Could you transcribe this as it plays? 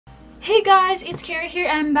Hey guys, it's Carri here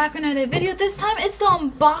and I'm back with another video. This time it's the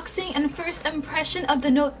unboxing and first impression of the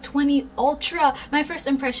Note 20 Ultra. My first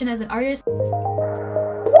impression as an artist.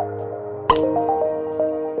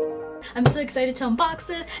 I'm so excited to unbox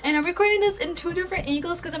this, and I'm recording this in two different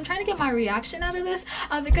angles because I'm trying to get my reaction out of this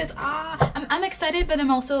because I'm excited, but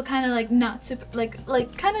I'm also kind of like not super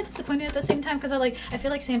kind of disappointed at the same time because I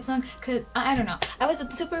feel like Samsung could I don't know. I was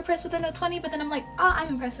super impressed with the Note 20, but then I'm like I'm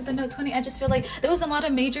impressed with the Note 20. I just feel like there was a lot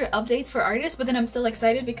of major updates for artists, but then I'm still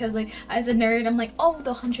excited because like as a nerd I'm like, oh,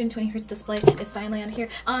 the 120Hz display is finally on here.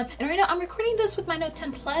 And right now I'm recording this with my Note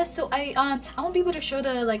 10 Plus, so I won't be able to show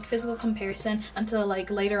the like physical comparison until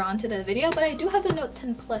like later on to the video, but I do have the Note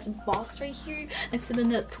 10 Plus box right here next to the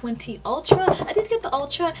Note 20 Ultra. I did get the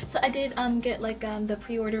Ultra, so I did get like the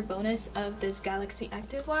pre-order bonus of this Galaxy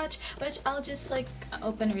Active Watch, which I'll just like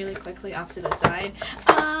open really quickly off to the side.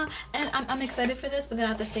 And I'm excited for this, but then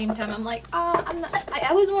at the same time I'm like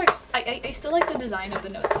I still like the design of the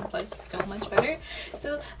Note 10 Plus so much better.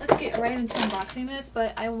 So let's get right into unboxing this,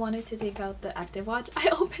 but I wanted to take out the Active Watch. I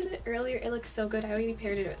opened it earlier, it looks so good. I already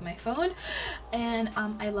paired it with my phone, and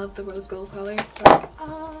I love the rose gold color. Like,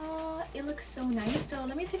 it looks so nice. So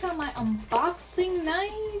let me take out my unboxing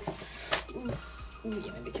knife. Ooh,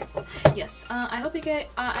 yeah, be careful. Yes, I hope you get.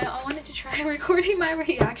 I wanted to try recording my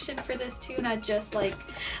reaction for this too, not just like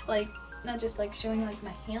showing like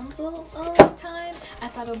my hands all the time. I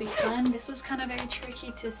thought it would be fun. This was kind of very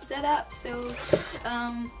tricky to set up, so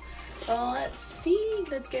well, let's see.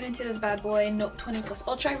 Let's get into this bad boy, Note 20 Plus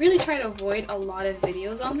Ultra. I really try to avoid a lot of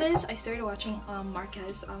videos on this. I started watching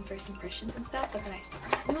Marquez first impressions and stuff, but then I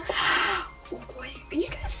started. Oh boy, you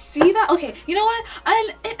guys see that? Okay, you know what?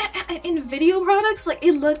 In video products, like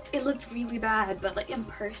it looked really bad, but like in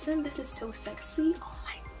person, this is so sexy. Oh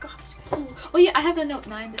my gosh. Ooh. Oh yeah, I have the Note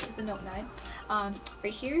 9. This is the Note 9.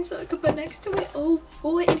 Right here, so I could put next to it. Oh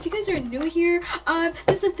boy, and if you guys are new here,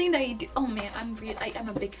 this is a thing that you do. Oh man, I'm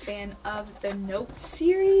a big fan of the Note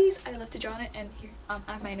series. I love to draw on it, and here I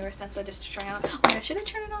have my North pencil just to try on. Oh my gosh, should I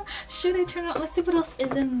turn it on? Should I turn it on? Let's see what else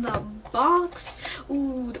is in the box.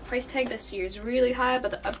 Ooh, the price tag this year is really high,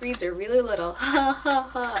 but the upgrades are really little. Ha ha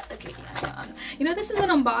ha. Okay, yeah, you know, this is an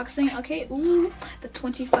unboxing. Okay, ooh, the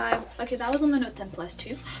 25. Okay, that was on the Note 10 Plus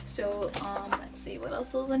too. So let's see what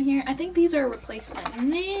else is in here. I think these are replacement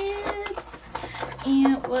nibs.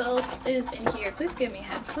 And what else is in here? Please give me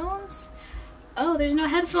headphones. Oh, there's no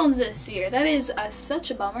headphones this year. That is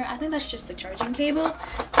such a bummer. I think that's just the charging cable.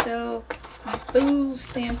 So, boo,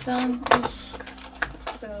 Samsung. Ooh.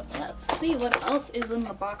 So let's see what else is in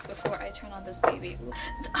the box before I turn on this baby.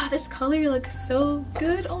 This color looks so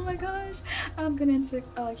good. Oh my gosh. I'm gonna insert.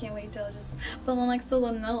 Oh, I can't wait till I just put on next to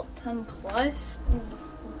the Note 10 Plus. Ooh,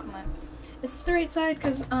 come on. Is this the right side?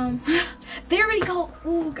 Because, there we go.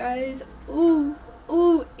 Ooh, guys. Ooh,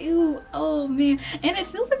 ooh, ew. Oh, man. And it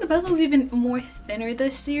feels like the bezel's even more thinner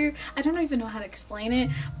this year. I don't even know how to explain it,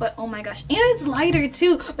 but oh my gosh. And it's lighter,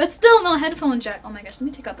 too, but still no headphone jack. Oh my gosh, let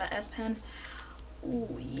me take out that S Pen.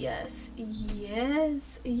 Ooh, yes,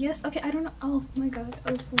 yes, yes. Okay, I don't know. Oh my god.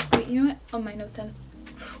 Oh, wait, you know what? Oh, my Note 10.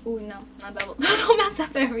 Oh no, not bevel. Don't mess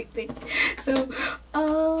up everything. So,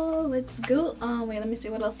 let's go. Wait, let me see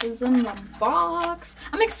what else is in the box.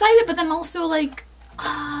 I'm excited, but then also like,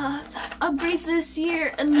 the upgrades this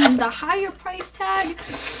year and then the higher price tag.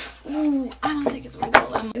 Ooh, I don't think it's worth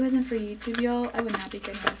all that. If it wasn't for YouTube, y'all, I would not be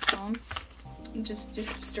getting this phone.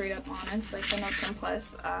 Just straight up honest, like the Note 10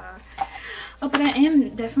 Plus. Oh, but I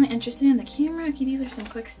am definitely interested in the camera. Okay, these are some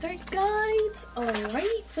quick start guides. Alright,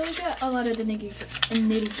 so we got a lot of the nitty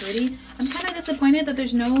gritty. I'm kind of disappointed that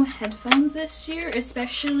there's no headphones this year,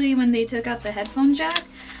 especially when they took out the headphone jack.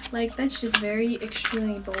 Like, that's just very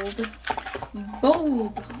extremely bold of them.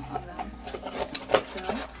 So,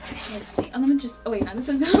 let's see. Oh, let me just, oh wait, no, this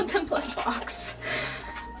is the Note 10 Plus box.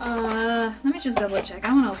 Let me just double check.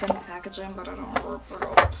 I want to open this packaging, but I don't know.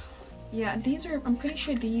 Yeah, these are, I'm pretty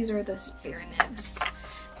sure these are the spare nibs.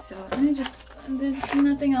 So let me just, there's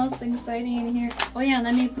nothing else exciting in here. Oh yeah,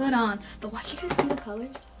 let me put on the watch. You guys see the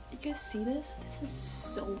colors? You guys see this? This is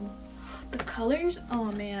so, the colors,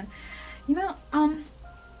 oh man. You know,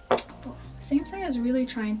 Samsung is really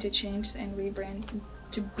trying to change and rebrand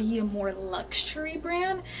to be a more luxury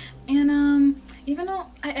brand, and even though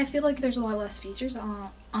I feel like there's a lot less features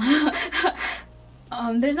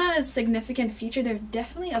there's not a significant feature. There's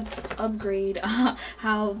definitely an upgrade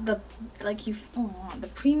how the the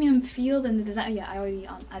premium feel and the design. Yeah, I already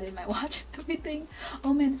added my watch and everything.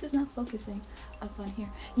 Oh man, this is not focusing up on here.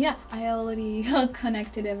 Yeah, I already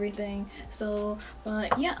connected everything. So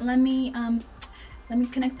but yeah, let me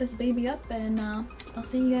connect this baby up, and I'll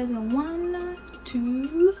see you guys in one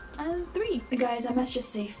 2 and 3. Guys, I must just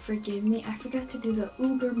say forgive me, I forgot to do the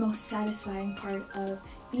uber most satisfying part of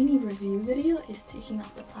any review video is taking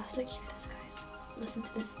off the plastic. Hear this, guys. Listen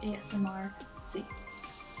to this ASMR. See.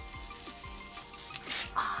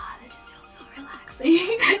 Ah, that just feels so relaxing.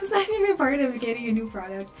 It's my favorite part of getting a new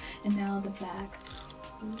product. And now the back.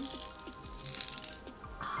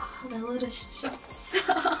 Ah, that little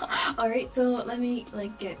Alright, so let me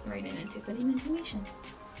like get right into putting the information.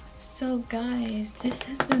 So guys, this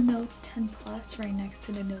is the Note 10 Plus right next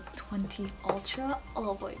to the Note 20 Ultra.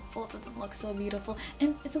 Oh boy, both of them look so beautiful.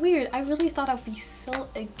 And it's weird, I really thought I'd be so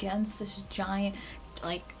against this giant,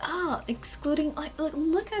 like, excluding, like,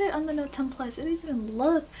 look at it on the Note 10 Plus. It doesn't even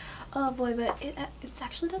look, oh boy, but it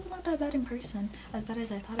actually doesn't look that bad in person, as bad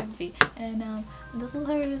as I thought it would be. And it doesn't look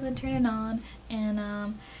like it doesn't turn it on.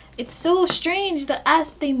 And it's so strange,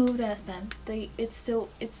 they moved the S Pen. It's so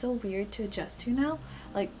weird to adjust to now.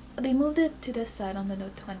 Like, they moved it to this side on the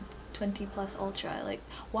Note 20 Plus Ultra. Like,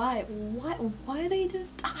 why they did?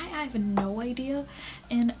 I have no idea.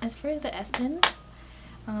 And as for the S Pens,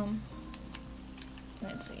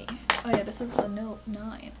 let's see. Oh yeah, this is the Note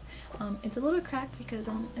 9. It's a little cracked because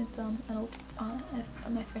it's an old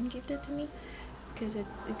my friend gave it to me because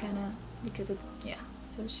yeah.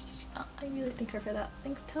 So she's I really thank her for that.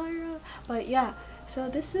 Thanks, Tara. But yeah, so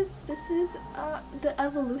this is the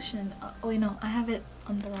evolution. Oh wait, no, I have it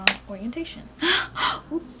on the wrong orientation.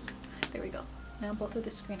 Oops. There we go. Now both of the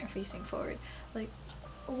screen are facing forward. Like,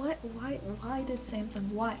 what? Why did Samsung?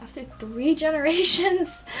 Why after 3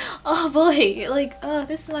 generations? Oh boy! Like,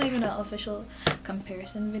 this is not even an official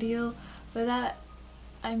comparison video, but that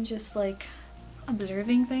I'm just like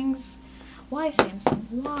observing things. Why Samsung?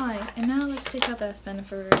 Why? And now let's take out the S Pen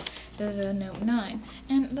for the Note 9.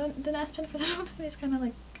 And the S Pen for the Note 9 is kind of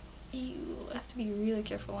like, you have to be really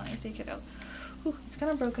careful when I take it out. Ooh, it's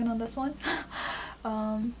kind of broken on this one.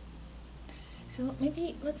 So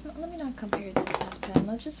maybe let me not compare this S Pen.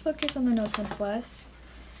 Let's just focus on the Note 10 Plus.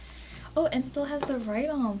 Oh, and still has the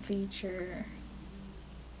write-on feature.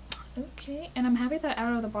 Okay, and I'm happy that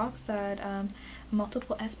out of the box that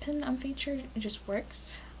multiple S Pen feature just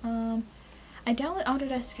works. I downloaded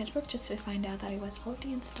Autodesk Sketchbook just to find out that it was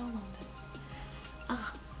faulty installed on this.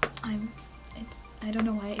 I don't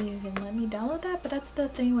know why it even let me download that, but that's the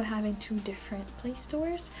thing with having 2 different Play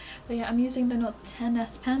Stores. But yeah, I'm using the Note 10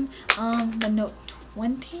 S Pen, the Note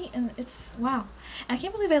 20, and it's, wow. I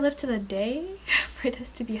can't believe I lived to the day for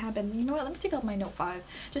this to be happening. You know what, let me take out my Note 5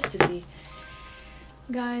 just to see.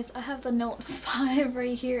 Guys, I have the Note 5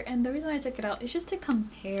 right here, and the reason I took it out is just to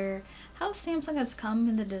compare how Samsung has come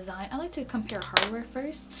in the design. I like to compare hardware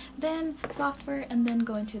first, then software, and then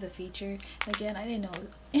go into the feature. Again, I didn't know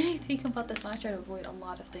anything about this one. I tried to avoid a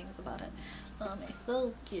lot of things about it. I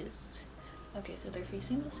focused. Okay, so they're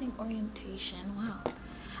facing the same orientation. Wow.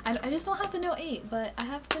 I just don't have the Note 8, but I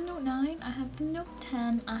have the Note 9, I have the Note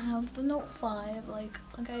 10, I have the Note 5. Like,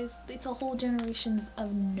 guys, it's a whole generations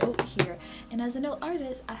of Note here. And as a Note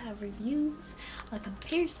artist, I have reviews, a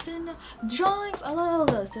comparison, drawings, all of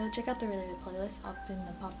those. So check out the related playlist up in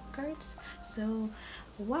the pop cards. So,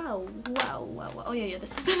 wow. Oh yeah,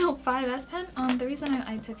 this is the Note 5 S Pen. The reason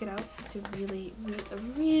I took it out to really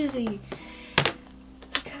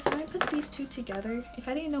when I put these 2 together, if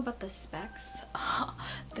I didn't know about the specs,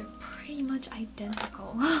 they're pretty much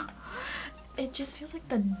identical. It just feels like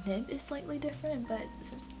the nib is slightly different, but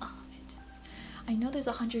since I know there's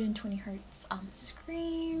 120 hertz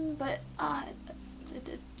screen, but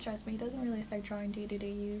trust me, it doesn't really affect drawing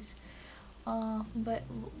day-to-day use. But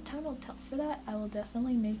time will tell for that. I will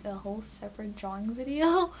definitely make a whole separate drawing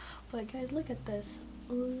video. But guys, look at this.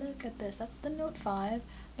 Look at this. That's the Note 5,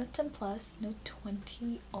 Note 10 Plus, Note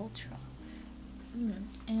 20 Ultra.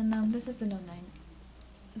 And this is the Note 9.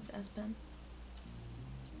 It's S Pen.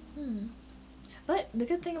 But the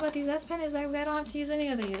good thing about these S Pen is I don't have to use any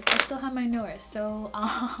of these. I still have my Norris, so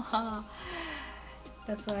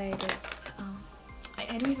that's why I just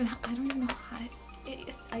I don't even know how.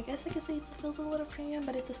 I guess I could say it feels a little premium,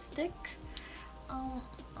 but it's a stick.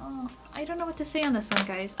 I don't know what to say on this one,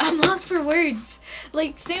 guys. I'm lost for words.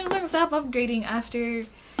 Like, Samsung stopped upgrading after,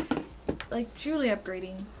 like, truly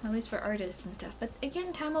upgrading, at least for artists and stuff. But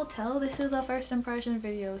again, time will tell. This is a first impression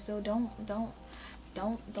video, so don't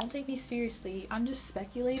don't take me seriously. I'm just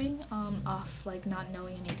speculating off like not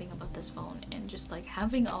knowing anything about this phone and just like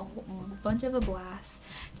having a bunch of a blast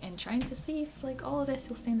and trying to see if like all of this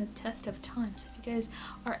will stand the test of time. So if you guys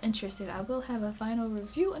are interested, I will have a final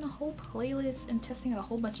review and a whole playlist and testing out a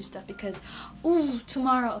whole bunch of stuff because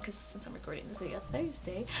tomorrow, because since I'm recording this video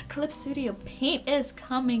Thursday, Clip Studio Paint is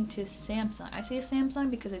coming to Samsung. I say Samsung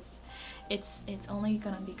because it's only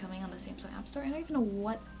gonna be coming on the Samsung App Store. I don't even know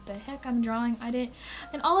what the heck I'm drawing. I didn't,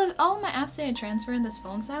 and all of my apps didn't transfer in this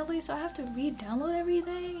phone sadly, so I have to re-download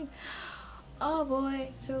everything. Oh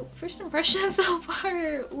boy. So first impression so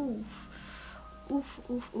far, oof.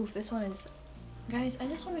 This one is, guys, I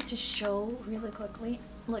just wanted to show really quickly,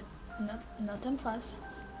 look, Note Plus,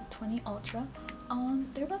 20 Ultra.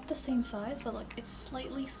 They're about the same size, but like it's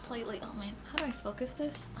slightly, oh man, how do I focus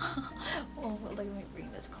this? Oh, well, let me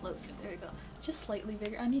bring this closer. There we go. It's just slightly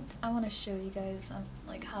bigger. I want to show you guys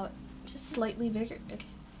like how just slightly bigger. Okay,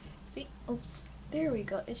 see, oops, there we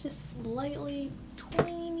go. It's just slightly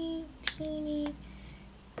teeny bigger.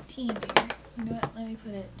 You know what? Let me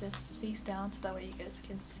put it just face down so that way you guys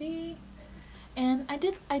can see. And I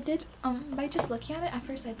did by just looking at it at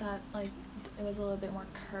first I thought like it was a little bit more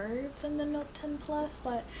curved than the Note 10 Plus,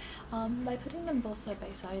 but by putting them both side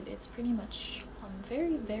by side, it's pretty much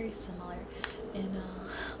very similar,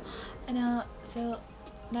 and so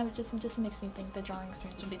that just makes me think the drawing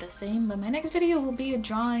experience will be the same. But my next video will be a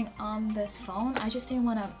drawing on this phone. I just didn't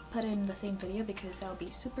want to put it in the same video because that would be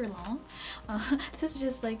super long. This is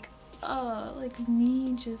just like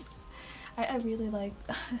me just. I really like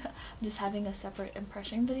just having a separate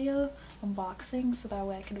impression video unboxing, so that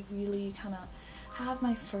way I could really kind of have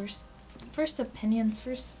my first opinions,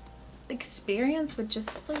 first experience with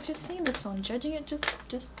just seeing this phone, judging it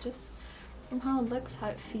just from how it looks, how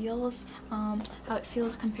it feels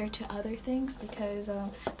compared to other things, because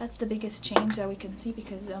that's the biggest change that we can see,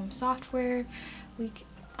 because software,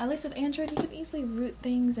 at least with Android, you can easily root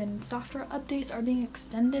things, and software updates are being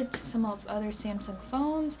extended to some of other Samsung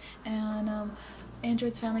phones, and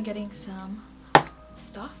Android's finally getting some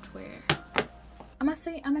software. I must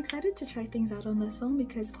say, I'm excited to try things out on this phone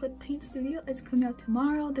because Clip Paint Studio is coming out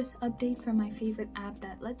tomorrow. This update from my favorite app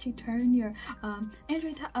that lets you turn your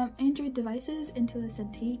Android devices into a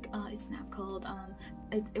Cintiq. It's an app called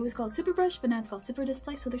it was called Super Brush, but now it's called Super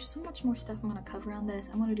Display. So there's so much more stuff I'm gonna cover on this.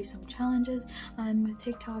 I want to do some challenges with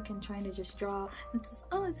TikTok and trying to just draw. It's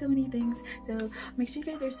so many things. So make sure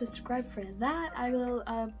you guys are subscribed for that. I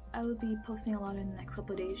will be posting a lot in the next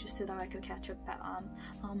couple of days just so that I could catch up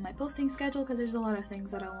on my posting schedule, because there's a lot of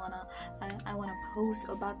things that I wanna post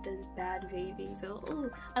about this bad baby.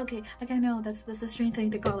 So okay, like I know that's a strange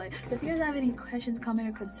thing to call it. So if you guys have any questions, comment,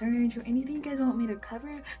 or concerns, or anything you guys want me to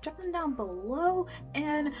cover, drop them down below,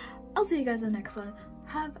 and I'll see you guys in the next one.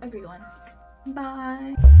 Have a great one.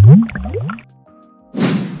 Bye.